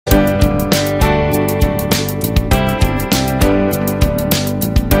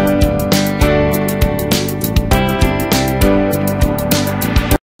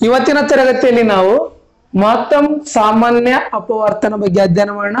ಇವತ್ತಿನ ತರಗತಿಯಲ್ಲಿ ನಾವು ಮಹತ್ತಮ ಸಾಮಾನ್ಯ ಅಪವರ್ತನ ಬಗ್ಗೆ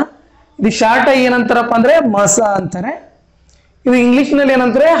ಅಧ್ಯಯನ ಮಾಡೋಣ. ಇದು ಶಾರ್ಟ್ ಆಗಿ ಏನಂತಾರಪ್ಪ ಅಂದ್ರೆ ಮಸ ಅಂತಾರೆ. ಇದು ಇಂಗ್ಲಿಷ್ ನಲ್ಲಿ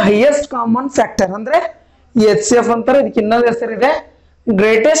ಏನಂತಾರೆ ಹೈಯೆಸ್ಟ್ ಕಾಮನ್ ಫ್ಯಾಕ್ಟರ್ ಅಂದ್ರೆ H.C.F ಅಂತಾರೆ. ಇದಕ್ಕೆ ಇನ್ನೊಂದು ಹೆಸರಿದೆ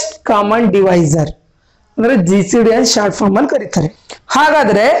ಗ್ರೇಟೆಸ್ಟ್ ಕಾಮನ್ ಡಿವೈಸರ್ ಅಂದ್ರೆ GCD ಅಂತ ಶಾರ್ಟ್ ಫಾರ್ಮ್ ಅಲ್ಲಿ ಕರೀತಾರೆ.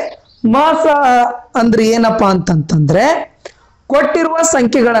 ಹಾಗಾದ್ರೆ ಮಸ ಅಂದ್ರೆ ಏನಪ್ಪಾ ಅಂತಂತಂದ್ರೆ ಕೊಟ್ಟಿರುವ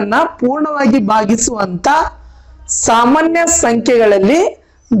ಸಂಖ್ಯೆಗಳನ್ನ ಪೂರ್ಣವಾಗಿ ಭಾಗಿಸುವಂತ ಸಾಮಾನ್ಯ ಸಂಖ್ಯೆಗಳಲ್ಲಿ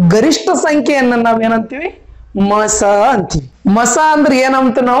ಗರಿಷ್ಠ ಸಂಖ್ಯೆಯನ್ನ ನಾವೇನಂತೀವಿ ಮಸ ಅಂತೀವಿ. ಮಸ ಅಂದ್ರೆ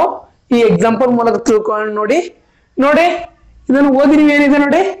ಏನಂತ ನಾವು ಈ ಎಕ್ಸಾಂಪಲ್ ಮೂಲಕ ತಿಳ್ಕೊಳ್ಳೋಣ. ನೋಡಿ ಇದನ್ನು ಓದಿ ನೀವು ಏನಿದೆ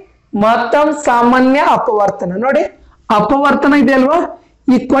ನೋಡಿ ಮಹತ್ತಮ ಸಾಮಾನ್ಯ ಅಪವರ್ತನ. ನೋಡಿ ಅಪವರ್ತನ ಇದೆ ಅಲ್ವಾ,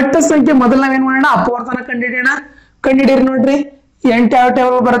 ಈ ಕೊಟ್ಟ ಸಂಖ್ಯೆ ಮೊದಲು ನಾವೇನ್ ಮಾಡೋಣ ಅಪವರ್ತನ ಕಂಡಿಡೀರಿ. ನೋಡ್ರಿ 8 ಯಾವ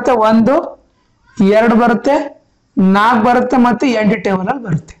ಟೇಬಲ್ ಬರುತ್ತೆ, 1 2 ಬರುತ್ತೆ, 4 ಬರುತ್ತೆ ಮತ್ತೆ 8 ಟೇಬಲ್ ಅಲ್ಲಿ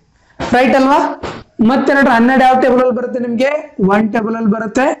ಬರುತ್ತೆ, ರೈಟ್ ಅಲ್ವಾ. ಮತ್ತೆ ನೋಡ್ರಿ 12 ಯಾವ ಟೇಬಲ್ ಅಲ್ಲಿ ಬರುತ್ತೆ ನಿಮ್ಗೆ 1 ಟೇಬಲ್ ಅಲ್ಲಿ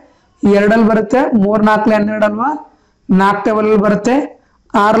ಬರುತ್ತೆ, 2 ಅಲ್ಲಿ ಬರುತ್ತೆ, 3 4 12 ಅಲ್ವಾ, 4 ಟೇಬಲ್ ಅಲ್ಲಿ ಬರುತ್ತೆ,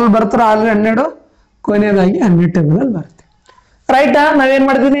 6 ಅಲ್ಲಿ ಬರ್ತಾರೆ, 6 12, ಕೊನೆಯದಾಗಿ 12 ಟೇಬಲ್ ಅಲ್ಲಿ ಬರುತ್ತೆ, ರೈಟ್. ನಾವೇನ್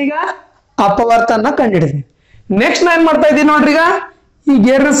ಮಾಡ್ತೀನಿ ಈಗ ಅಪವರ್ತನ ಕಂಡಿಡಿದೀನಿ. ನೆಕ್ಸ್ಟ್ ನಾನ್ ಮಾಡ್ತಾ ಇದ್ದೀನಿ ನೋಡ್ರಿ, ಈಗ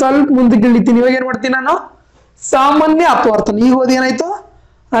ಏನಾರ ಸ್ವಲ್ಪ ಮುಂದಕ್ಕೆ ಇಳಿತೀನಿ. ಇವಾಗ ಏನ್ ಮಾಡ್ತೀನಿ ನಾನು ಸಾಮಾನ್ಯ ಅಪವರ್ತನ. ಈಗ ಓದಿ ಏನಾಯ್ತು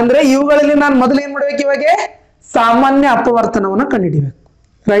ಅಂದ್ರೆ ಇವುಗಳಲ್ಲಿ ನಾನು ಮೊದಲು ಏನ್ ಮಾಡ್ಬೇಕು, ಇವಾಗ ಸಾಮಾನ್ಯ ಅಪವರ್ತನವನ್ನ ಕಂಡುಹಿಡಿಬೇಕು,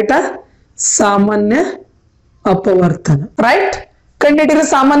 ರೈಟಾ. ಸಾಮಾನ್ಯ ಅಪವರ್ತನ, ರೈಟ್. ಕಂಡುಹಿಡಿದ್ರೆ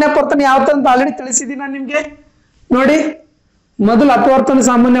ಸಾಮಾನ್ಯ ಅಪವರ್ತನ ಯಾವ ಅಂತ ಆಲ್ರೆಡಿ ತಿಳಿಸಿದ್ದೀನಿ ನಾನು ನಿಮ್ಗೆ. ನೋಡಿ ಮೊದಲು ಅಪವರ್ತನ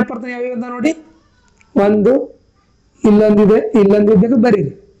ಸಾಮಾನ್ಯ ಅಪವರ್ತನ ಯಾವ್ಯಾವ ನೋಡಿ, 1 ಇಲ್ಲೊಂದಿದೆ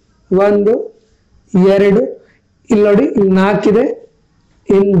ಬರೀರಿ, 1 2 ಇಲ್ಲಿ ನೋಡಿ, ಇಲ್ಲಿ 4 ಇದೆ,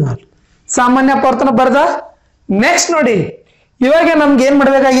 ಇಲ್ಲಿ 4 ಸಾಮಾನ್ಯ ಅಪವರ್ತನ ಬರ್ದ. ನೆಕ್ಸ್ಟ್ ನೋಡಿ ಇವಾಗ ನಮ್ಗೆ ಏನ್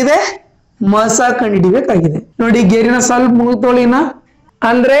ಮಾಡ್ಬೇಕಾಗಿದೆ ಮಸ ಕಂಡುಹಿಡಿಬೇಕಾಗಿದೆ. ನೋಡಿ ಗೇರಿನ ಸ್ವಲ್ಪ ಮುಗಿತೋಳಿನ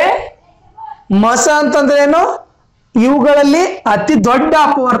ಅಂದ್ರೆ ಮಸ ಅಂತಂದ್ರೆ ಏನು, ಇವುಗಳಲ್ಲಿ ಅತಿ ದೊಡ್ಡ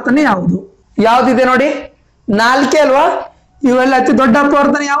ಅಪವರ್ತನ ಯಾವ್ದಿದೆ ನೋಡಿ 4 ಅಲ್ವಾ. ಇವೆಲ್ಲ ಅತಿ ದೊಡ್ಡ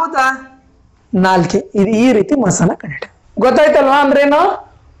ಅಪವರ್ತನ ಯಾವ್ದಾ 4. ಇದು ಈ ರೀತಿ ಮಸನ ಕಂಡುಹಿಡಿ. ಗೊತ್ತಾಯ್ತಲ್ವಾ ಅಂದ್ರೇನು,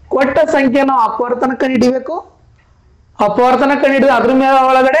 ಕೊಟ್ಟ ಸಂಖ್ಯೆ ನಾವು ಅಪವರ್ತನ ಕಂಡುಹಿಡಿಬೇಕು, ಅಪವರ್ತನ ಕಂಡುಹಿಡಿದು ಅದ್ರ ಮೇಲೆ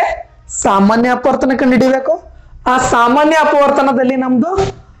ಒಳಗಡೆ ಸಾಮಾನ್ಯ ಅಪವರ್ತನ ಕಂಡುಹಿಡಿಬೇಕು. ಆ ಸಾಮಾನ್ಯ ಅಪವರ್ತನದಲ್ಲಿ ನಮ್ದು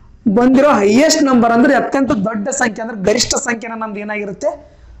ಬಂದಿರೋ ಹೈಯೆಸ್ಟ್ ನಂಬರ್ ಅಂದ್ರೆ ಅತ್ಯಂತ ದೊಡ್ಡ ಸಂಖ್ಯೆ ಅಂದ್ರೆ ಗರಿಷ್ಠ ಸಂಖ್ಯೆನ ನಮ್ದು ಏನಾಗಿರುತ್ತೆ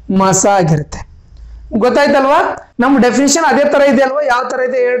ಮಸ ಆಗಿರುತ್ತೆ. ಗೊತ್ತಾಯ್ತಲ್ವಾ. ನಮ್ ಡೆಫಿನಿಷನ್ ಅದೇ ತರ ಇದೆ ಅಲ್ವಾ. ಯಾವ ತರ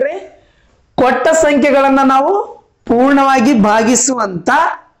ಇದೆ ಹೇಳ್ರಿ, ಕೊಟ್ಟ ಸಂಖ್ಯೆಗಳನ್ನ ನಾವು ಪೂರ್ಣವಾಗಿ ಭಾಗಿಸುವಂತ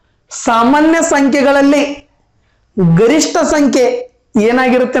ಸಾಮಾನ್ಯ ಸಂಖ್ಯೆಗಳಲ್ಲಿ ಗರಿಷ್ಠ ಸಂಖ್ಯೆ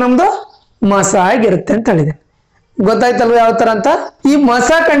ಏನಾಗಿರುತ್ತೆ ನಮ್ದು ಮಸ ಆಗಿರುತ್ತೆ ಅಂತ ಹೇಳಿದೆ. ಗೊತ್ತಾಯ್ತಲ್ವ ಯಾವ ತರ ಅಂತ. ಈ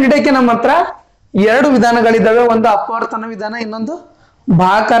ಮಸ ಕಂಡಿಡಿಯಕ್ಕೆ ನಮ್ಮ ಹತ್ರ 2 ವಿಧಾನಗಳಿದ್ದಾವೆ. ಒಂದು ಅಪವರ್ತನ ವಿಧಾನ, ಇನ್ನೊಂದು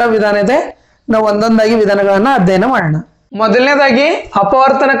ಭಾಗಾಕಾರ ವಿಧಾನ ಇದೆ. ನಾವು ಒಂದೊಂದಾಗಿ ವಿಧಾನಗಳನ್ನ ಅಧ್ಯಯನ ಮಾಡೋಣ. ಮೊದಲನೇದಾಗಿ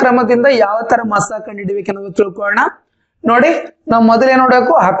ಅಪವರ್ತನ ಕ್ರಮದಿಂದ ಯಾವ ತರ ಮಸ ಕಂಡುಹಿಡಿಬೇಕೆನ್ನೋದು ತಿಳ್ಕೊಳ್ಳೋಣ. ನೋಡಿ ನಾವು ಮೊದಲೇ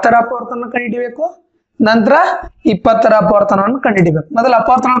ನೋಡಬೇಕು 10ರ ಅಪವರ್ತನ ಕಂಡುಹಿಡಿಬೇಕು, ನಂತರ 20ರ ಅಪವರ್ತನವನ್ನು ಕಂಡುಹಿಡಿಬೇಕು. ಮೊದಲು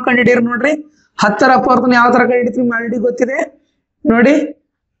ಅಪವರ್ತನ ಕಂಡುಹಿಡಿಯರು. ನೋಡ್ರಿ 10ರ ಅಪವರ್ತನ ಯಾವ ತರ ಕಂಡುಹಿಡಿತೀವಿ ಆಲ್ರೆಡಿ ಗೊತ್ತಿದೆ. ನೋಡಿ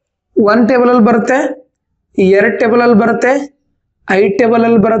 1 ಟೇಬಲ್ ಅಲ್ಲಿ ಬರುತ್ತೆ, 2 ಟೇಬಲ್ ಅಲ್ಲಿ ಬರುತ್ತೆ, 5 ಟೇಬಲ್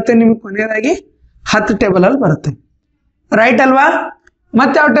ಅಲ್ಲಿ ಬರುತ್ತೆ, ನಿಮ್ಗೆ ಕೊನೆಯದಾಗಿ 10 ಟೇಬಲ್ ಅಲ್ಲಿ ಬರುತ್ತೆ, ರೈಟ್ ಅಲ್ವಾ.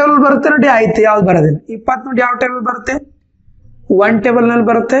 ಮತ್ತೆ ಯಾವ ಟೇಬಲ್ ಬರುತ್ತೆ ನೋಡಿ, ಆಯ್ತು ಯಾವ್ದು ಬರೋದಿಲ್ಲ. 20 ನೋಡಿ ಯಾವ ಟೇಬಲ್ ಬರುತ್ತೆ 1 ಟೇಬಲ್ ನಲ್ಲಿ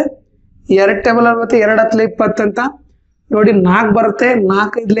ಬರುತ್ತೆ, 2 ಟೇಬಲ್ ಅಲ್ಲಿ ಬರುತ್ತೆ, 2 10 20 ಅಂತ ನೋಡಿ. 4 ಬರುತ್ತೆ,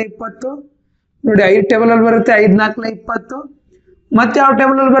 4 5 20 ನೋಡಿ. 5 ಟೇಬಲ್ ಅಲ್ಲಿ ಬರುತ್ತೆ, 5 4 20. ಮತ್ತೆ ಯಾವ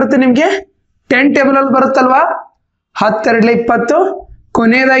ಟೇಬಲ್ ಅಲ್ಲಿ ಬರುತ್ತೆ ನಿಮ್ಗೆ 10 ಟೇಬಲ್ ಅಲ್ಲಿ ಬರುತ್ತಲ್ವಾ, 10 2 20,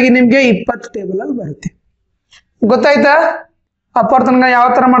 ಕೊನೆಯದಾಗಿ ನಿಮ್ಗೆ 20 ಟೇಬಲ್ ಅಲ್ಲಿ ಬರುತ್ತೆ. ಗೊತ್ತಾಯ್ತಾ ಅಪವರ್ತನ ಯಾವ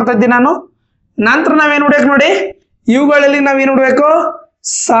ತರ ಮಾಡ್ತಾ ಇದ್ದೀನಿ ನಾನು. ನಂತರ ನಾವೇನ್ ನೋಡ್ಬೇಕು ನೋಡಿ, ಇವುಗಳಲ್ಲಿ ನಾವೇನ್ ನೋಡ್ಬೇಕು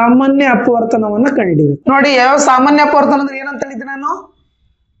ಸಾಮಾನ್ಯ ಅಪವರ್ತನವನ್ನ ಕಂಡುಹಿಡಿಬೇಕು. ನೋಡಿ ಯಾವ ಸಾಮಾನ್ಯ ಅಪವರ್ತನ ಅಂದ್ರೆ ಏನಂತ ಹೇಳಿದ್ದೆ ನಾನು,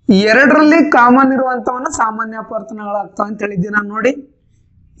 2ರಲ್ಲಿ ಕಾಮನ್ ಇರುವಂತವನ್ನ ಸಾಮಾನ್ಯ ಅಪವರ್ತನಗಳಾಗ್ತಾವ ಅಂತ ಹೇಳಿದ್ದೆ ನಾನು. ನೋಡಿ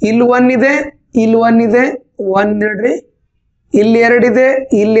ಇಲ್ಲಿ 1 ಇದೆ, ಇಲ್ಲಿ 1 ಇದೆ, 1 ಇಡ್ರಿ, ಇಲ್ಲಿ 2 ಇದೆ,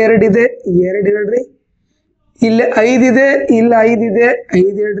 ಇಲ್ಲಿ 2 ಇದೆ, 2 ಇಡ್ರಿ, ಇಲ್ಲಿ 5 ಇದೆ, ಇಲ್ಲಿ 5 ಇದೆ,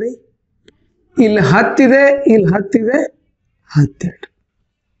 5 ಇಡ್ರಿ, ಇಲ್ಲಿ 10 ಇದೆ, ಇಲ್ಲಿ 10 ಇದೆ, 10 ಇಡ್ರಿ.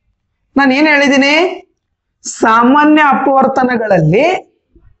 ನಾನು ಏನ್ ಹೇಳಿದ್ದೀನಿ, ಸಾಮಾನ್ಯ ಅಪವರ್ತನಗಳಲ್ಲಿ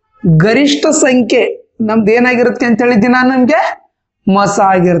ಗರಿಷ್ಠ ಸಂಖ್ಯೆ ನಮ್ದು ಏನಾಗಿರುತ್ತೆ ಅಂತ ಹೇಳಿದ್ದೀನಿ ನಾನು ನಿಮ್ಗೆ ಮಸ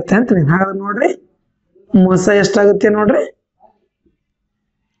ಆಗಿರುತ್ತೆ ಅಂತ. ಹಾಗಾದ್ರೆ ನೋಡ್ರಿ ಮಸ ಎಷ್ಟಾಗುತ್ತೆ ನೋಡ್ರಿ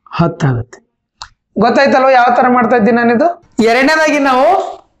 10 ಆಗುತ್ತೆ. ಗೊತ್ತಾಯ್ತಲ್ವ ಯಾವ ತರ ಮಾಡ್ತಾ ಇದ್ದೀನಿ ನಾನಿದು. ಎರಡನೇದಾಗಿ ನಾವು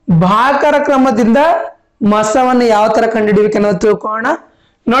ಭಾಗಾಕಾರ ಕ್ರಮದಿಂದ ಮಸವನ್ನು ಯಾವ ತರ ಕಂಡುಹಿಡಿಬೇಕು ಅನ್ನೋದು ತಿಳ್ಕೊಳ್ಳೋಣ.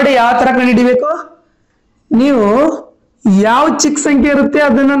 ನೋಡಿ ಯಾವ ತರ ಕಂಡುಹಿಡಿಬೇಕು, ನೀವು ಯಾವ ಚಿಕ್ಕ ಸಂಖ್ಯೆ ಇರುತ್ತೆ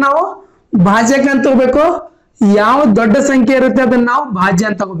ಅದನ್ನ ನಾವು ಭಾಜ್ಯಕ್ಕೆ ಅಂತ ತಗೋಬೇಕು, ಯಾವ ದೊಡ್ಡ ಸಂಖ್ಯೆ ಇರುತ್ತೆ ಅದನ್ನ ನಾವು ಭಾಜ್ಯ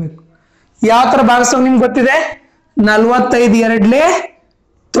ಅಂತ ತಗೋಬೇಕು. ಯಾವ ತರ ಭಾಗಿಸೋ ನಿಮ್ಗೆ ಗೊತ್ತಿದೆ, 45 2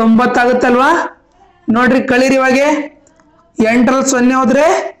 90 ಆಗುತ್ತಲ್ವಾ. ನೋಡ್ರಿ ಕಳೀರಿ, ಇವಾಗ 8ರಲ್ಲಿ 0 ಹೋದ್ರೆ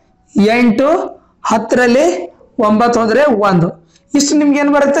 8 10ರಲ್ಲಿ 9 ಹೋದ್ರೆ 1 ಇಷ್ಟು ನಿಮ್ಗೆ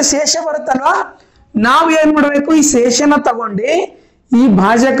ಏನ್ ಬರುತ್ತೆ ಶೇಷ ಬರುತ್ತಲ್ವಾ ನಾವು ಏನ್ ಮಾಡಬೇಕು ಈ ಶೇಷನ ತಗೊಂಡು ಈ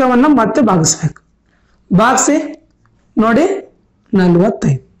ಭಾಜಕವನ್ನ ಮತ್ತೆ ಭಾಗಿಸ್ಬೇಕು ಭಾಗಿಸಿ ನೋಡಿ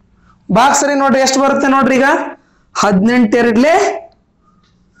 45 ಭಾಗಿಸ್ರಿ ನೋಡ್ರಿ ಎಷ್ಟು ಬರುತ್ತೆ ನೋಡ್ರಿ ಈಗ 18 2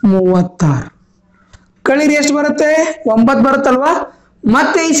 36 ಕಳೀರಿ ಎಷ್ಟು ಬರುತ್ತೆ 9 ಬರುತ್ತಲ್ವಾ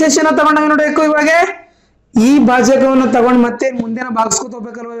ಮತ್ತೆ ಈ ಶೇಷನ ತಗೊಂಡಾಗ ನೋಡ್ಬೇಕು ಇವಾಗ ಈ ಭಾಜಕವನ್ನು ತಗೊಂಡು ಮತ್ತೆ ಮುಂದಿನ ಭಾಗಿಸ್ಕೊತ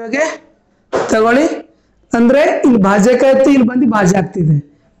ಹೋಗ್ಬೇಕಲ್ವಾ ಇವಾಗ ತಗೊಳ್ಳಿ ಅಂದ್ರೆ ಇಲ್ಲಿ ಭಾಜಕ ಇತ್ತು ಇಲ್ಲಿ ಬಂದು ಭಾಜ ಆಗ್ತಿದೆ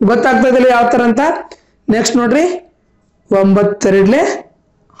ಗೊತ್ತಾಗ್ತಾ ಇದೆಯಲ್ಲ ಯಾವ ತರ ಅಂತ ನೆಕ್ಸ್ಟ್ ನೋಡ್ರಿ 9 2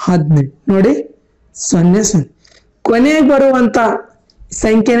 18 ನೋಡಿ 0 0 ಕೊನೆಗೆ ಬರುವಂತ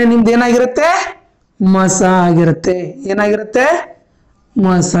ಸಂಖ್ಯೆನೇ ನಿಮ್ದು ಏನಾಗಿರುತ್ತೆ ಮಸ ಆಗಿರುತ್ತೆ ಏನಾಗಿರುತ್ತೆ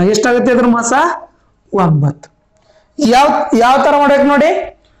ಮಸ ಎಷ್ಟಾಗುತ್ತೆ ಅದ್ರ ಮಸ 9 ಯಾವ ತರ ಮಾಡ್ಬೇಕು ನೋಡಿ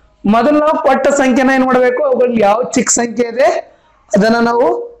ಮೊದಲು ನಾವು ಕೊಟ್ಟ ಸಂಖ್ಯೆನ ಏನ್ ಮಾಡ್ಬೇಕು ಅವುಗಳಲ್ಲಿ ಯಾವ ಚಿಕ್ಕ ಸಂಖ್ಯೆ ಇದೆ ಅದನ್ನ ನಾವು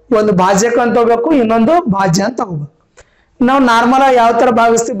ಒಂದು ಭಾಜಕ ಅಂತ ತಗೋಬೇಕು ಇನ್ನೊಂದು ಭಾಜ್ಯ ಅಂತ ತಗೋಬೇಕು ನಾವು ನಾರ್ಮಲ್ ಯಾವ ತರ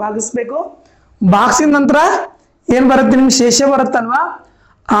ಭಾಗಿಸ್ಬೇಕು ಭಾಗಿಸಿದ ನಂತರ ಏನ್ ಬರುತ್ತೆ ನಿಮ್ಗೆ ಶೇಷ ಬರುತ್ತಲ್ವಾ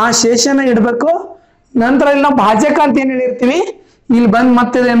ಆ ಶೇಷನ ಇಡ್ಬೇಕು ನಂತರ ಇಲ್ಲಿ ನಾವು ಭಾಜಕ ಅಂತ ಏನ್ ಹೇಳಿರ್ತೀವಿ ಇಲ್ಲಿ ಬಂದ್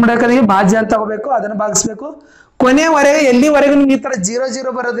ಮತ್ತೆ ಏನ್ ಮಾಡ್ಬೇಕು ಭಾಜ್ಯ ಅಂತ ತಗೋಬೇಕು ಅದನ್ನ ಭಾಗಿಸ್ಬೇಕು ಕೊನೆಯವರೆಗೆ ಎಲ್ಲಿವರೆಗೂ ನಿಮ್ಗೆ ಈ ತರ 0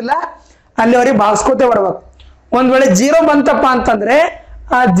 0 ಬರೋದಿಲ್ಲ ಅಲ್ಲಿವರೆಗೆ ಭಾಗಿಸ್ಕೋತೇ ಬರ್ಬೇಕು ಒಂದ್ ವೇಳೆ 0 ಬಂತಪ್ಪ ಅಂತಂದ್ರೆ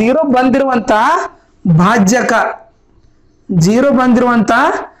ಆ 0 ಬಂದಿರುವಂತ ಭಾಜ್ಯಕ 0 ಬಂದಿರುವಂತ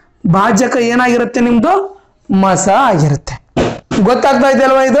ಭಾಜಕ ಏನಾಗಿರುತ್ತೆ ನಿಮ್ದು ಮಸ ಆಗಿರುತ್ತೆ ಗೊತ್ತಾಗ್ತಾ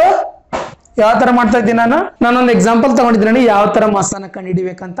ಇದೆಯಲ್ವಾ ಇದು ಯಾವ ತರ ಮಾಡ್ತಾ ಇದ್ದೀನಿ ನಾನೊಂದು ಎಕ್ಸಾಂಪಲ್ ತಗೊಂಡಿದ್ದೀನಿ ಯಾವ ತರ ಮಸನ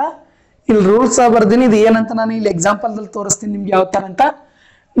ಕಂಡುಹಿಡಿಬೇಕಂತ ಇಲ್ಲಿ ರೂಲ್ಸ್ ಬರ್ದೀನಿ ಇದು ಏನಂತ ನಾನು ಇಲ್ಲಿ ಎಕ್ಸಾಂಪಲ್ ದಲ್ಲಿ ತೋರಿಸ್ತೀನಿ ನಿಮ್ಗೆ ಯಾವ ತರ ಅಂತ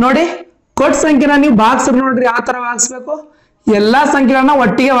ನೋಡಿ ಕೊಟ್ಟ ಸಂಖ್ಯೆನ ನೀವು ಭಾಗಿಸ್ರಿ ನೋಡ್ರಿ ಯಾವ ತರ ಭಾಗಿಸ್ಬೇಕು ಎಲ್ಲಾ ಸಂಖ್ಯೆಗಳನ್ನ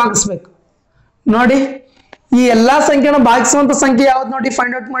ಒಟ್ಟಿಗೆ ಭಾಗಿಸ್ಬೇಕು ನೋಡಿ ಈ ಎಲ್ಲಾ ಸಂಖ್ಯೆನ ಭಾಗಿಸುವಂತ ಸಂಖ್ಯೆ ಯಾವ್ದು ನೋಡಿ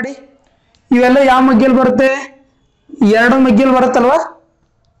ಫೈಂಡ್ ಔಟ್ ಮಾಡಿ ಇವೆಲ್ಲ ಯಾವ ಮಗ್ಗಿಯಲ್ಲಿ ಬರುತ್ತೆ 2 ಮಗ್ಗಿಯಲ್ಲಿ ಬರುತ್ತಲ್ವಾ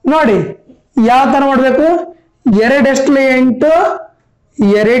ನೋಡಿ ಯಾವ ತರ ಮಾಡ್ಬೇಕು 2 ಎಷ್ಟಲೆ 8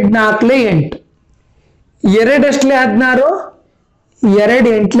 2 4 8 2 ಎಷ್ಟಲೆ 16 2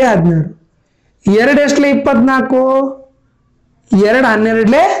 8 16 2 ಎಷ್ಟಲೆ 24 2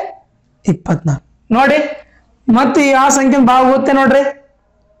 12 24 ನೋಡಿ ಮತ್ತೆ ಯಾವ ಸಂಖ್ಯೆ ಭಾಗ ನೋಡ್ರಿ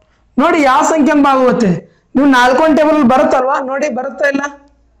ನೋಡಿ ಯಾವ ಸಂಖ್ಯೆ ಭಾಗ ನೀವು 4 ಟೇಬಲ್ ಅಲ್ಲಿ ಬರುತ್ತಲ್ವಾ ನೋಡಿ ಬರುತ್ತಾ ಇಲ್ಲ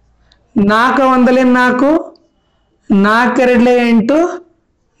 4 1 4 4 2 8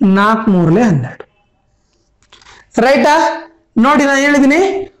 4 3 12 ರೈಟಾ ನೋಡಿ ನಾನು ಹೇಳಿದೀನಿ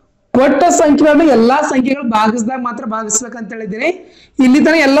ಕೊಟ್ಟ ಸಂಖ್ಯೆಗಳನ್ನು ಎಲ್ಲಾ ಸಂಖ್ಯೆಗಳು ಭಾಗಿಸಿದಾಗ ಮಾತ್ರ ಭಾಗಿಸ್ಬೇಕಂತ ಹೇಳಿದೀನಿ ಇಲ್ಲಿ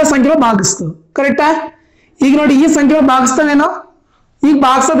ತನಕ ಎಲ್ಲಾ ಸಂಖ್ಯೆಗಳು ಭಾಗಿಸ್ತು ಕರೆಕ್ಟಾ ಈಗ ನೋಡಿ ಈ ಸಂಖ್ಯೆಗಳು ಭಾಗಿಸ್ತಾನೇನೋ ಈಗ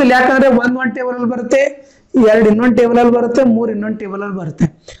ಭಾಗಿಸೋದಿಲ್ಲ ಯಾಕಂದ್ರೆ 1 ಟೇಬಲ್ ಅಲ್ಲಿ ಬರುತ್ತೆ 2 ಇನ್ನೊಂದು ಟೇಬಲ್ ಅಲ್ಲಿ ಬರುತ್ತೆ 3 ಇನ್ನೊಂದು ಟೇಬಲ್ ಅಲ್ಲಿ ಬರುತ್ತೆ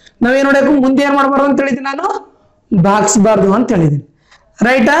ನಾವೇನ್ ನೋಡಬೇಕು ಮುಂದೆ ಏನ್ ಮಾಡಬಾರ್ದು ಅಂತ ಹೇಳಿದೀನಿ ನಾನು ಭಾಗಿಸಬಾರ್ದು ಅಂತ ಹೇಳಿದೀನಿ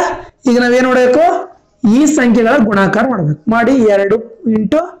ರೈಟಾ ಈಗ ನಾವೇನ್ ನೋಡಬೇಕು ಈ ಸಂಖ್ಯೆಗಳ ಗುಣಾಕಾರ ಮಾಡ್ಬೇಕು ಮಾಡಿ 2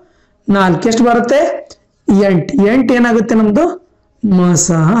 × 4 ಎಷ್ಟು ಬರುತ್ತೆ 8 ಏನಾಗುತ್ತೆ ನಮ್ದು ಮಸ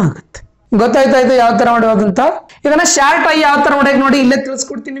ಆಗುತ್ತೆ ಗೊತ್ತಾಯ್ತಾ ಇದು ಯಾವ ತರ ಮಾಡೋದಂತ ಇದನ್ನ ಶಾರ್ಟ್ ಆಗಿ ಯಾವ ತರ ಮಾಡಬೇಕು ನೋಡಿ ಇಲ್ಲೇ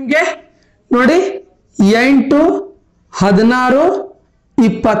ತಿಳಿಸ್ಕೊಡ್ತೀನಿ ನಿಮ್ಗೆ ನೋಡಿ 8 16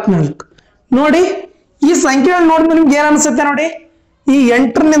 24 ನೋಡಿ ಈ ಸಂಖ್ಯೆಗಳನ್ನ ನೋಡಿದ್ರೆ ನಿಮ್ಗೆ ಏನ್ ಅನ್ಸುತ್ತೆ ನೋಡಿ ಈ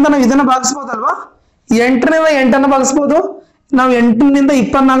 8ರಿಂದ ನಾವು ಇದನ್ನ ಭಾಗಿಸಬಹುದಲ್ವಾ 8ರಿಂದ 8ಅನ್ನು ಭಾಗಿಸಬಹುದು ನಾವು 8ರಿಂದ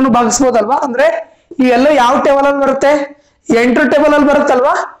 24 ಭಾಗಿಸಬಹುದಲ್ವಾ ಅಂದ್ರೆ ಇವೆಲ್ಲ ಯಾವ ಟೇಬಲ್ ಅಲ್ಲಿ ಬರುತ್ತೆ 8 ಟೇಬಲ್ ಅಲ್ಲಿ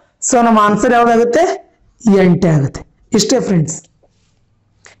ಬರುತ್ತಲ್ವಾ ಸೊ ನಮ್ಮ ಆನ್ಸರ್ ಯಾವ್ದಾಗುತ್ತೆ 8 ಆಗುತ್ತೆ ಇಷ್ಟೇ ಫ್ರೆಂಡ್ಸ್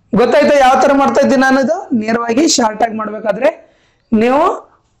ಗೊತ್ತಾಯ್ತಾ ಯಾವ ತರ ಮಾಡ್ತಾ ಇದ್ದೀನಿ ನಾನು ಇದು ನೇರವಾಗಿ ಶಾರ್ಟ್ ಆಗಿ ಮಾಡ್ಬೇಕಾದ್ರೆ ನೀವು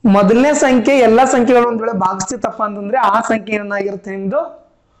ಮೊದಲನೇ ಸಂಖ್ಯೆ ಎಲ್ಲಾ ಸಂಖ್ಯೆಗಳು ಒಂದ್ ವೇಳೆ ಭಾಗಿಸ್ತಿತ್ತಪ್ಪ ಅಂತಂದ್ರೆ ಆ ಸಂಖ್ಯೆ ಏನಾಗಿರುತ್ತೆ ನಿಮ್ದು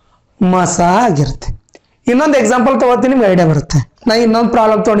ಮಸ ಆಗಿರುತ್ತೆ ಇನ್ನೊಂದು ಎಕ್ಸಾಂಪಲ್ ತಗೋತೀನಿ ನಿಮ್ಗೆ ಐಡಿಯಾ ಬರುತ್ತೆ ನಾ ಇನ್ನೊಂದು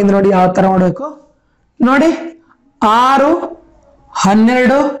ಪ್ರಾಬ್ಲಮ್ ತಗೊಂಡಿದ್ದೀನಿ ನೋಡಿ ಯಾವ ತರ ಮಾಡ್ಬೇಕು ನೋಡಿ 6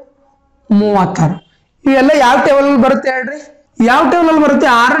 12 36 ಇವೆಲ್ಲ ಯಾವ ಟೇಬಲ್ ಅಲ್ಲಿ ಬರುತ್ತೆ ಹೇಳ್ರಿ ಯಾವ ಟೇಬಲ್ ಅಲ್ಲಿ ಬರುತ್ತೆ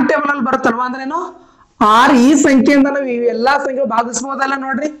 6 ಟೇಬಲ್ ಅಲ್ಲಿ ಬರುತ್ತಲ್ವಾ ಅಂದ್ರೇನು 6 ಈ ಸಂಖ್ಯೆಯಿಂದ ನಾವು ಇವೆಲ್ಲಾ ಸಂಖ್ಯೆ ಭಾಗಿಸಬಹುದಲ್ಲ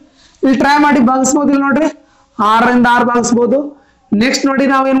ನೋಡ್ರಿ ಇಲ್ಲಿ ಟ್ರೈ ಮಾಡಿ ಭಾಗಿಸಬಹುದಿಲ್ಲ ನೋಡ್ರಿ 6ರಿಂದ 6 ಭಾಗಿಸಬಹುದು ನೆಕ್ಸ್ಟ್ ನೋಡಿ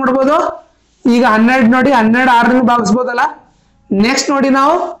ನಾವು ಏನ್ ಮಾಡ್ಬೋದು ಈಗ 12 ನೋಡಿ 12 6ರಿಂದ ಭಾಗಿಸಬಹುದಲ್ಲ ನೆಕ್ಸ್ಟ್ ನೋಡಿ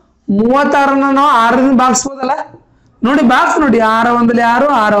ನಾವು 36 ನಾವು 6ರಿಂದ ಭಾಗಿಸಬಹುದಲ್ಲ ನೋಡಿ ಭಾಗಿಸ್ ನೋಡಿ 6 1 6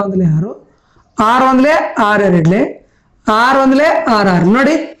 6 1 6 6 1 6 2 6 1 6 6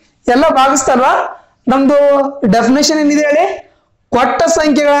 ನೋಡಿ ಎಲ್ಲ ಭಾಗಿಸ್ತಲ್ವಾ ನಮ್ದು ಡೆಫಿನೇಷನ್ ಏನಿದೆ ಹೇಳಿ ಕೊಟ್ಟ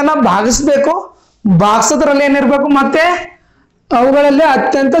ಸಂಖ್ಯೆಗಳನ್ನ ಭಾಗಿಸ್ಬೇಕು ಭಾಗಿಸೋದ್ರಲ್ಲಿ ಏನಿರ್ಬೇಕು ಮತ್ತೆ ಅವುಗಳಲ್ಲಿ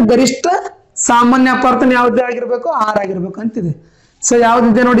ಅತ್ಯಂತ ಗರಿಷ್ಠ ಸಾಮಾನ್ಯ ಅಪವರ್ತನ ಯಾವ್ದು ಆಗಿರ್ಬೇಕು 6 ಆಗಿರ್ಬೇಕು ಅಂತಿದೆ ಸೊ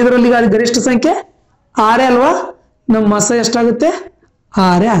ಯಾವ್ದಿದೆ ನೋಡಿ ಇದರಲ್ಲಿ ಅದು ಗರಿಷ್ಠ ಸಂಖ್ಯೆ 6 ಅಲ್ವಾ ನಮ್ಮ ಮಸ ಎಷ್ಟಾಗುತ್ತೆ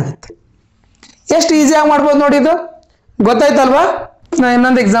 6 ಆಗುತ್ತೆ ಎಷ್ಟು ಈಸಿಯಾಗಿ ಮಾಡ್ಬೋದು ನೋಡಿ ಇದು ಗೊತ್ತಾಯ್ತಲ್ವಾ ನಾ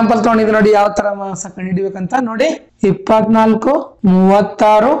ಇನ್ನೊಂದು ಎಕ್ಸಾಂಪಲ್ ತಗೊಂಡಿದ್ದೆ ನೋಡಿ ಯಾವ ತರ ಮಸ ಕಂಡುಹಿಡಿಬೇಕಂತ ನೋಡಿ 24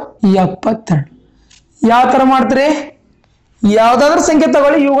 36 72 ಯಾವ ತರ ಮಾಡ್ತೀರಿ ಯಾವ್ದಾದ್ರು ಸಂಖ್ಯೆ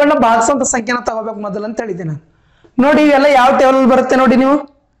ತಗೊಳ್ಳಿ, ಇವುಗಳನ್ನ ಭಾಗಿಸುವಂತ ಸಂಖ್ಯೆನ ತಗೋಬೇಕು ಮೊದಲು ಅಂತ ಹೇಳಿದ್ದೆ ನಾನು. ನೋಡಿ ಇವೆಲ್ಲ ಯಾವ ಟೇಬಲ್ ಅಲ್ಲಿ ಬರುತ್ತೆ ನೋಡಿ. ನೀವು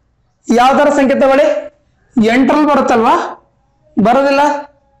ಯಾವ್ದಾರ ಸಂಖ್ಯೆ ತಗೊಳ್ಳಿ, 8ರಲ್ಲಿ ಬರುತ್ತಲ್ವಾ? ಬರೋದಿಲ್ಲ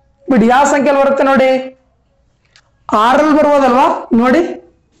ಬಿಡಿ. ಯಾವ ಸಂಖ್ಯೆಯಲ್ಲಿ ಬರುತ್ತೆ ನೋಡಿ? 6ರಲ್ಲಿ ಬರ್ಬೋದಲ್ವಾ? ನೋಡಿ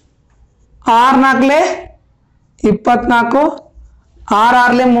 6 4 24, 6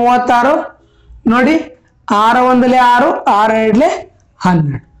 6 36. ನೋಡಿ 6 1 6, 6 2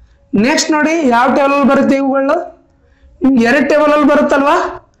 12. ನೆಕ್ಸ್ಟ್ ನೋಡಿ ಯಾವ ಟೇಬಲ್ ಅಲ್ಲಿ ಬರುತ್ತೆ ಇವುಗಳು? ನಿಮ್ಗೆ 2 ಟೇಬಲ್ ಅಲ್ಲಿ ಬರುತ್ತಲ್ವಾ?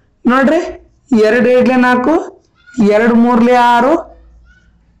 ನೋಡ್ರಿ 2 2 4, 2 3 6, 2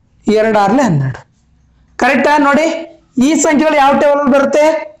 6 12. ಕರೆಕ್ಟಾ? ನೋಡಿ ಈ ಸಂಖ್ಯೆಗಳು ಯಾವ ಟೇಬಲ್ ಅಲ್ಲಿ ಬರುತ್ತೆ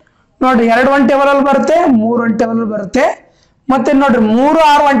ನೋಡಿ? 2 1 ಟೇಬಲ್ ಅಲ್ಲಿ ಬರುತ್ತೆ, 3 1 ಟೇಬಲ್ ಅಲ್ಲಿ ಬರುತ್ತೆ, ಮತ್ತೆ ನೋಡ್ರಿ 3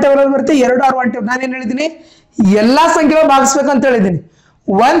 6 1 ಟೇಬಲ್ ಅಲ್ಲಿ ಬರುತ್ತೆ, 2 6 1 ಟೇಬಲ್. ನಾನೇನ್ ಹೇಳಿದೀನಿ? ಎಲ್ಲಾ ಸಂಖ್ಯೆಗಳು ಭಾಗಿಸ್ಬೇಕಂತ ಹೇಳಿದೀನಿ.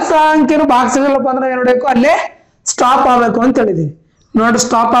 ಒಂದ್ ಸಂಖ್ಯೆನು ಭಾಗಿಸಲಿಲ್ಲಪ್ಪ ಅಂದ್ರೆ ಏನ್ ಮಾಡಬೇಕು? ಅಲ್ಲೇ ಸ್ಟಾಪ್ ಆಗ್ಬೇಕು ಅಂತ ಹೇಳಿದೀನಿ. ನೋಡ್ರಿ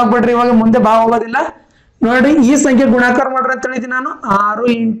ಸ್ಟಾಪ್ ಆಗ್ಬಿಡ್ರಿ, ಇವಾಗ ಮುಂದೆ ಹೋಗೋದಿಲ್ಲ. ನೋಡ್ರಿ ಈ ಸಂಖ್ಯೆ ಗುಣಾಕಾರ ಮಾಡ್ರಿ ಅಂತ ಹೇಳಿದೀನಿ ನಾನು. 6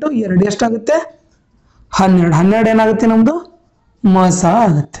 × 2 ಎಷ್ಟಾಗುತ್ತೆ? 12. 12 ಏನಾಗುತ್ತೆ? ನಮ್ದು ಮಸ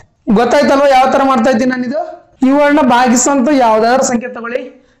ಆಗುತ್ತೆ. ಗೊತ್ತಾಯ್ತಲ್ವಾ ಯಾವ ತರ ಮಾಡ್ತಾ ಇದ್ದೀನಿ ನಾನು ಇದು? ಇವುಗಳನ್ನ ಭಾಗಿಸುವಂತ ಯಾವ್ದಾದ್ರು ಸಂಖ್ಯೆ ತಗೊಳ್ಳಿ.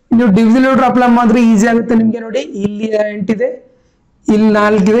 ನೀವು ಡಿವಿಸಿಲಿಟರ್ ಅಪ್ಲೈ ಮಾಡಿದ್ರೆ ಈಸಿ ಆಗುತ್ತೆ ನಿಮ್ಗೆ. ನೋಡಿ ಇಲ್ಲಿ 8 ಇದೆ, ಇಲ್ಲಿ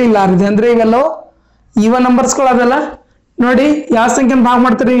 4 ಇದೆ, ಇಲ್ಲಿ 6 ಇದೆ. ಅಂದ್ರೆ ಇವೆಲ್ಲವೂ ಈವನ್ ನಂಬರ್ಸ್ಗಳು ಅವೆಲ್ಲ. ನೋಡಿ ಯಾವ ಸಂಖ್ಯೆನ ಭಾಗ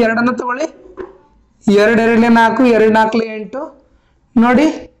ಮಾಡ್ತೀರಿ? 2ಅನ್ನ ತಗೊಳ್ಳಿ. 2 2 4, 2 4 8. ನೋಡಿ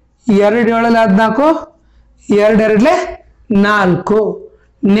 2 7 14, 2 2 4.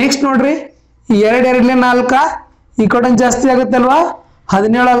 ನೆಕ್ಸ್ಟ್ ನೋಡ್ರಿ 2 2 4 ಈ ಕಡೆ ಜಾಸ್ತಿ ಆಗುತ್ತೆ ಅಲ್ವಾ?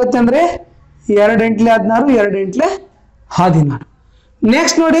 17 ಆಗುತ್ತೆ. ಅಂದ್ರೆ 2 8 16, 2 8 16.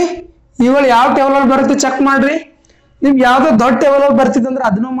 ನೆಕ್ಸ್ಟ್ ನೋಡಿ ಇವುಗಳು ಯಾವ ಟೇಬಲ್ ಅಲ್ಲಿ ಬರುತ್ತೆ ಚೆಕ್ ಮಾಡ್ರಿ. ನಿಮ್ಗೆ ಯಾವ್ದೋ ದೊಡ್ಡ ಟೇಬಲ್ ಅಲ್ಲಿ ಬರ್ತಿದ್ದಂದ್ರೆ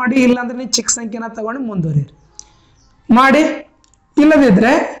ಅದನ್ನು ಮಾಡಿ, ಇಲ್ಲ ಅಂದ್ರೆ ನೀವು ಚಿಕ್ಕ ಸಂಖ್ಯೆನ ತಗೊಂಡು ಮುಂದುವರಿರಿ ಮಾಡಿ.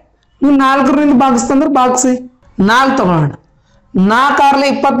 ಇಲ್ಲದಿದ್ರೆ ನೀವು 4ರಿಂದ ಭಾಗಿಸ್ತಂದ್ರೆ ಭಾಗಿಸಿ. 4 ತಗೊಳ್ಳೋಣ. 4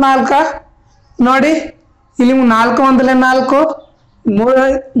 6 24. ನೋಡಿ ಇಲ್ಲಿ 4 1 4,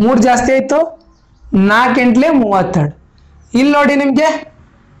 3 ಜಾಸ್ತಿ ಆಯ್ತು, 4 8 32. ಇಲ್ಲಿ ನೋಡಿ ನಿಮ್ಗೆ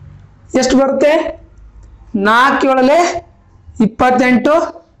ಎಷ್ಟು ಬರುತ್ತೆ? 4 7 28,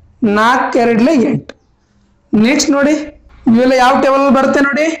 4 2 8. ನೆಕ್ಸ್ಟ್ ನೋಡಿ ಇವೆಲ್ಲ ಯಾವ ಟೇಬಲ್ ಅಲ್ಲಿ ಬರುತ್ತೆ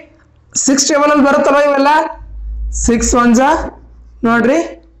ನೋಡಿ? 6 ಟೇಬಲ್ ಅಲ್ಲಿ ಬರುತ್ತಲ್ಲ ಇವೆಲ್ಲ. 6 1 ನೋಡ್ರಿ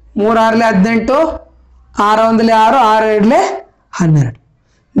 3 6 18, 6 1 6, 6 2 12.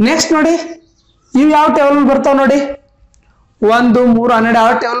 ನೆಕ್ಸ್ಟ್ ನೋಡಿ ಇವು ಯಾವ ಟೇಬಲ್ ಅಲ್ಲಿ ಬರ್ತಾವ ನೋಡಿ? 1 3 12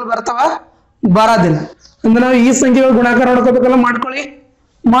 ಯಾವ ಟೇಬಲ್ ಬರ್ತಾವ? ಬರೋದಿಲ್ಲ. ಅಂದ್ರೆ ನಾವು ಈ ಸಂಖ್ಯೆಗಳು ಗುಣಾಕಾರ ನೋಡ್ಕೋಬೇಕಲ್ಲ, ಮಾಡ್ಕೊಳ್ಳಿ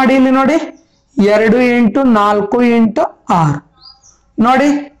ಮಾಡಿ. ಇಲ್ಲಿ ನೋಡಿ 2 × 4 × 6. ನೋಡಿ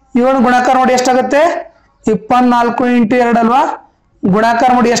ಇವುಗಳ ಗುಣಾಕಾರ ನೋಡಿ ಎಷ್ಟಾಗುತ್ತೆ? 24 × 2 ಅಲ್ವಾ? ಗುಣಾಕಾರ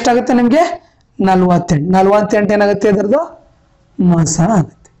ನೋಡಿ ಎಷ್ಟಾಗುತ್ತೆ ನಿಮ್ಗೆ? 48. 48 ಏನಾಗುತ್ತೆ? ಇದರದು ಮಸ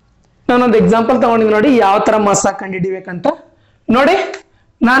ಆಗುತ್ತೆ. ನಾನೊಂದು ಎಕ್ಸಾಂಪಲ್ ತಗೊಂಡಿದ್ದೀನಿ ನೋಡಿ ಯಾವ ತರ ಮಸ ಕಂಡುಹಿಡಿಬೇಕಂತ. ನೋಡಿ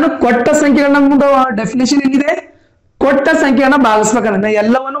ನಾನು ಕೊಟ್ಟ ಸಂಖ್ಯೆಗಳನ್ನ ಮುಂದೆ ಡೆಫಿನೇಷನ್ ಏನಿದೆ? ಕೊಟ್ಟ ಸಂಖ್ಯೆಯನ್ನ ಭಾಗಿಸ್ಬೇಕಂದ್ರೆ ನಾನು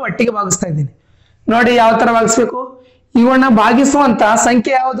ಎಲ್ಲವನ್ನು ಒಟ್ಟಿಗೆ ಭಾಗಿಸ್ತಾ ಇದ್ದೀನಿ. ನೋಡಿ ಯಾವ ತರ ಭಾಗಿಸ್ಬೇಕು? ಇವನ್ನ ಭಾಗಿಸುವಂತ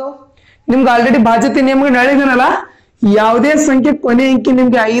ಸಂಖ್ಯೆ ಯಾವುದು? ನಿಮ್ಗೆ ಆಲ್ರೆಡಿ ಭಾಜ್ಯತೆ ನಿಮ್ಗೆ ಹೇಳಿದನಲ್ಲ, ಯಾವುದೇ ಸಂಖ್ಯೆ ಕೊನೆ ಅಂಕಿ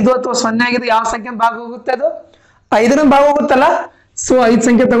ನಿಮ್ಗೆ 5 ಅಥವಾ 0 ಆಗಿದೆ, ಯಾವ ಸಂಖ್ಯೆ ಭಾಗ ಹೋಗುತ್ತೆ? ಅದು 5ರಿಂದ ಭಾಗ ಹೋಗುತ್ತಲ್ಲ. ಸೊ 5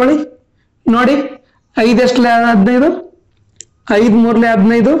 ಸಂಖ್ಯೆ ತಗೊಳ್ಳಿ. ನೋಡಿ 5 ಎಷ್ಟು? 15. 5 3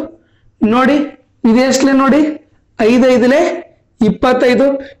 15. ನೋಡಿ ಇದು ಎಷ್ಟು? ನೋಡಿ 5 5 25.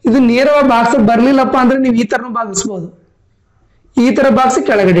 ಇದು ನೇರವಾಗಿ ಭಾಗಿಸೋದು ಬರ್ಲಿಲ್ಲಪ್ಪ ಅಂದ್ರೆ ನೀವು ಈ ತರನು ಭಾಗಿಸ್ಬೋದು. ಈ ತರ ಭಾಗಿಸಿ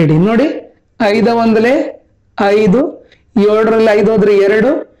ಕೆಳಗಡೆ ಇಡಿ. ನೋಡಿ 5 1 5, 7ರಲ್ಲಿ 5 ಹೋದ್ರೆ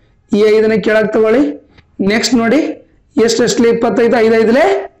 2, ಈ 5ನ ಕೆಳಗೆ ತಗೊಳ್ಳಿ. ನೆಕ್ಸ್ಟ್ ನೋಡಿ ಎಷ್ಟು? 25. 5 5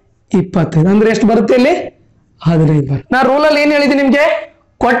 25. ಅಂದ್ರೆ ಎಷ್ಟು ಬರುತ್ತೆ ಇಲ್ಲಿ? 15. ನಾ ರೂಲಲ್ಲಿ ಏನ್ ಹೇಳಿದ್ದೀನಿ ನಿಮ್ಗೆ?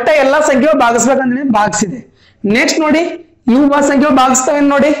 ಕೊಟ್ಟ ಎಲ್ಲಾ ಸಂಖ್ಯೆಗಳು ಭಾಗಿಸ್ಬೇಕಂದ್ರೆ ಭಾಗಿಸಿದೆ. ನೆಕ್ಸ್ಟ್ ನೋಡಿ ಇವು ಸಂಖ್ಯೆಗಳು ಭಾಗಿಸ್ತವೆ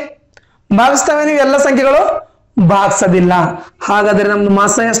ನೋಡಿ? ಭಾಗಿಸ್ತವೆ. ನೀವು ಎಲ್ಲ ಸಂಖ್ಯೆಗಳು ಭಾಗಿಸೋದಿಲ್ಲ. ಹಾಗಾದ್ರೆ ನಮ್ದು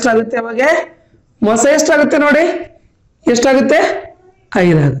ಮಸ ಎಷ್ಟಾಗುತ್ತೆ? ಅವಾಗ ಮಸ ಎಷ್ಟಾಗುತ್ತೆ ನೋಡಿ? ಎಷ್ಟಾಗುತ್ತೆ?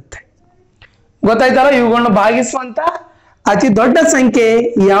 5 ಆಗುತ್ತೆ. ಗೊತ್ತಾಯ್ತಲ್ಲ? ಇವುಗಳನ್ನ ಭಾಗಿಸುವಂತ ಅತಿ ದೊಡ್ಡ ಸಂಖ್ಯೆ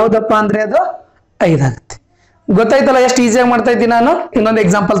ಯಾವ್ದಪ್ಪ ಅಂದ್ರೆ ಅದು 5 ಆಗುತ್ತೆ. ಗೊತ್ತಾಯ್ತಲ್ಲ ಎಷ್ಟು ಈಸಿಯಾಗಿ ಮಾಡ್ತಾ ಇದ್ದೀನಿ ನಾನು? ಇನ್ನೊಂದು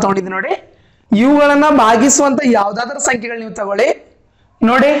ಎಕ್ಸಾಂಪಲ್ ತಗೊಂಡಿದ್ದೀನಿ ನೋಡಿ. ಇವುಗಳನ್ನ ಭಾಗಿಸುವಂತ ಯಾವ್ದಾದ್ರು ಸಂಖ್ಯೆಗಳು ನೀವು ತಗೊಳ್ಳಿ.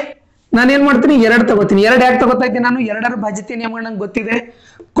 ನೋಡಿ ನಾನು ಏನ್ ಮಾಡ್ತೀನಿ? 2 ತಗೋತೀನಿ. 2 ಯಾಕೆ ತಗೋತಾ ಇದ್ದೀನಿ ನಾನು? 2ರ ಭಾಜ್ಯತೆ ನಿಯಮ ನಂಗೆ ಗೊತ್ತಿದೆ.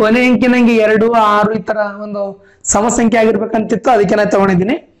 ಕೊನೆ ಅಂಕಿ ನಂಗೆ 2 6 ಈ ತರ ಒಂದು ಸಮಸಂಖ್ಯೆ ಆಗಿರ್ಬೇಕಂತಿತ್ತು, ಅದಕ್ಕೆ ನಾನು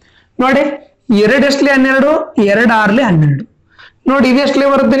ತಗೊಂಡಿದ್ದೀನಿ. ನೋಡಿ 2 ಎಷ್ಟು? 12. 2 6 12. ನೋಡಿ ಇದೆಷ್ಟಲೇ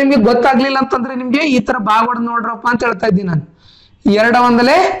ಬರುತ್ತೆ? ನಿಮ್ಗೆ ಗೊತ್ತಾಗ್ಲಿಲ್ಲ ಅಂತಂದ್ರೆ ನಿಮ್ಗೆ ಈ ತರ ಭಾಗ ಹೊಡೆದು ನೋಡ್ರಪ್ಪ ಅಂತ ಹೇಳ್ತಾ ಇದ್ದೀನಿ ನಾನು. 2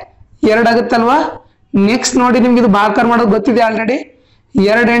 1 2 ಆಗುತ್ತಲ್ವಾ? ನೆಕ್ಸ್ಟ್ ನೋಡಿ ನಿಮ್ಗೆ ಇದು ಭಾಗಾಕಾರ ಮಾಡೋದು ಗೊತ್ತಿದೆ ಆಲ್ರೆಡಿ.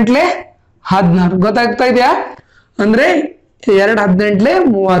 2 8 16. ಗೊತ್ತಾಗ್ತಾ ಇದೆಯಾ? ಅಂದ್ರೆ 2 18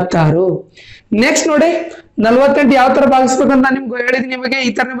 36. ನೆಕ್ಸ್ಟ್ ನೋಡಿ 48 ಯಾವ ತರ ಭಾಗಿಸ್ಬೇಕಂತ ನಾನು ನಿಮ್ಗೆ ಹೇಳಿದೀನಿ. ನಿಮಗೆ ಈ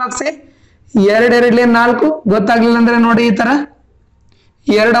ತರ ಭಾಗಿಸಿ. 2 2 4. ಗೊತ್ತಾಗ್ಲಿಲ್ಲ ಅಂದ್ರೆ ನೋಡಿ ಈ ತರ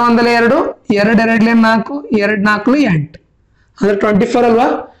 2 1 2, 2 2 4, 2 4 8. ಅಂದ್ರೆ 24 ಅಲ್ವಾ.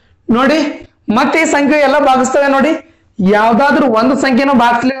 ನೋಡಿ ಮತ್ತೆ ಈ ಸಂಖ್ಯೆ ಎಲ್ಲ ಭಾಗಿಸ್ತವೆ ನೋಡಿ. ಯಾವ್ದಾದ್ರು ಒಂದು ಸಂಖ್ಯೆನೂ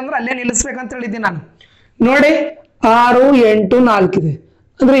ಭಾಗಿಸ್ಲಿಲ್ಲ ಅಂದ್ರೆ ಅಲ್ಲೇ ನಿಲ್ಲಿಸ್ಬೇಕಂತ ಹೇಳಿದ್ದೀನಿ ನಾನು. ನೋಡಿ 6 8 4 ಇದೆ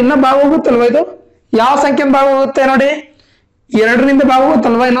ಅಂದ್ರೆ ಇನ್ನ ಭಾಗ ಹೋಗುತ್ತಲ್ವಾ ಇದು. ಯಾವ ಸಂಖ್ಯೆ ಭಾಗ ಹೋಗುತ್ತೆ ನೋಡಿ, 2ರಿಂದ ಭಾಗ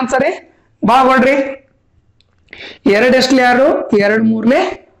ಹೋಗುತ್ತಲ್ವಾ. ಇನ್ನೊಂದ್ಸರಿ ಭಾಗ ಕೊಡ್ರಿ. 2 ಎಷ್ಟಲಿ 6, 2 3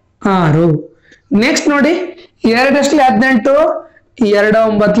 6. ನೆಕ್ಸ್ಟ್ ನೋಡಿ 2 ಎಷ್ಟಲಿ 18, 2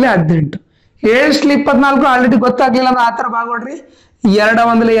 9 18. 7 ಎಷ್ಟಲಿ 24 ಆಲ್ರೆಡಿ ಗೊತ್ತಾಗ್ಲಿಲ್ಲ ಅಂದ್ರೆ ಆತರ ಭಾಗ ಕೊಡ್ರಿ. 2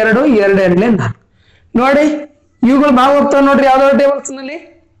 1 2, 2 2 4. ನೋಡಿ ಇವುಗಳು ಭಾಗ ಹೋಗ್ತವೆ ನೋಡ್ರಿ. ಯಾವ್ದಾದ್ರು ಟೇಬಲ್ಸ್ ನಲ್ಲಿ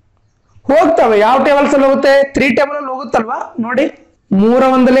ಹೋಗ್ತವೆ. ಯಾವ ಟೇಬಲ್ಸ್ ಅಲ್ಲಿ ಹೋಗುತ್ತೆ? 3 ಟೇಬಲ್ ಅಲ್ಲಿ ಹೋಗುತ್ತಲ್ವಾ. ನೋಡಿ 3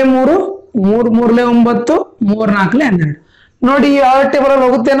 1 3, 3 3 9, 3 4 12. ನೋಡಿ ಯಾವ ಟೇಬಲ್ ಅಲ್ಲಿ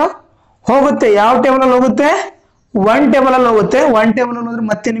ಹೋಗುತ್ತೇನೋ? ಹೋಗುತ್ತೆ. ಯಾವ ಟೇಬಲ್ ಅಲ್ಲಿ ಹೋಗುತ್ತೆ? 1 ಟೇಬಲ್ ಅಲ್ಲಿ ಹೋಗುತ್ತೆ. 1 ಟೇಬಲ್ ಅಲ್ಲಿ ಹೋದ್ರೆ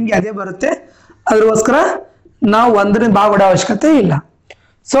ಮತ್ತೆ ನಿಮ್ಗೆ ಅದೇ ಬರುತ್ತೆ. ಅದಕ್ಕೋಸ್ಕರ ನಾವು 1ರಿಂದ ಭಾಗ ಬಿಡೋ ಅವಶ್ಯಕತೆ ಇಲ್ಲ.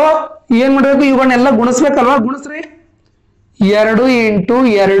 ಸೊ ಏನ್ ಮಾಡ್ಬೇಕು? ಇವುಗಳನ್ನೆಲ್ಲ ಗುಣಿಸ್ಬೇಕಲ್ವಾ. ಗುಣಿಸ್ರಿ. 2 ಇಂಟು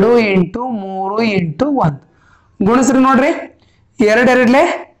 2 ಇಂಟು 3 ಇಂಟು 1 ಗುಣಿಸ್ರಿ. ನೋಡ್ರಿ 2 2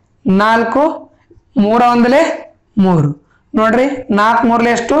 4, 3 1 3. ನೋಡ್ರಿ 4 3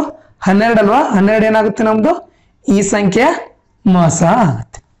 ಎಷ್ಟು? 12 ಅಲ್ವಾ. 12 ಏನಾಗುತ್ತೆ ನಮ್ದು? ಈ ಸಂಖ್ಯೆ ಮೋಸ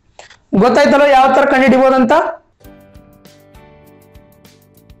ಆಗುತ್ತೆ. ಗೊತ್ತಾಯ್ತಲ್ವ ಯಾವ ತರ ಕಂಡು ಹಿಡಿಬೋದಂತ.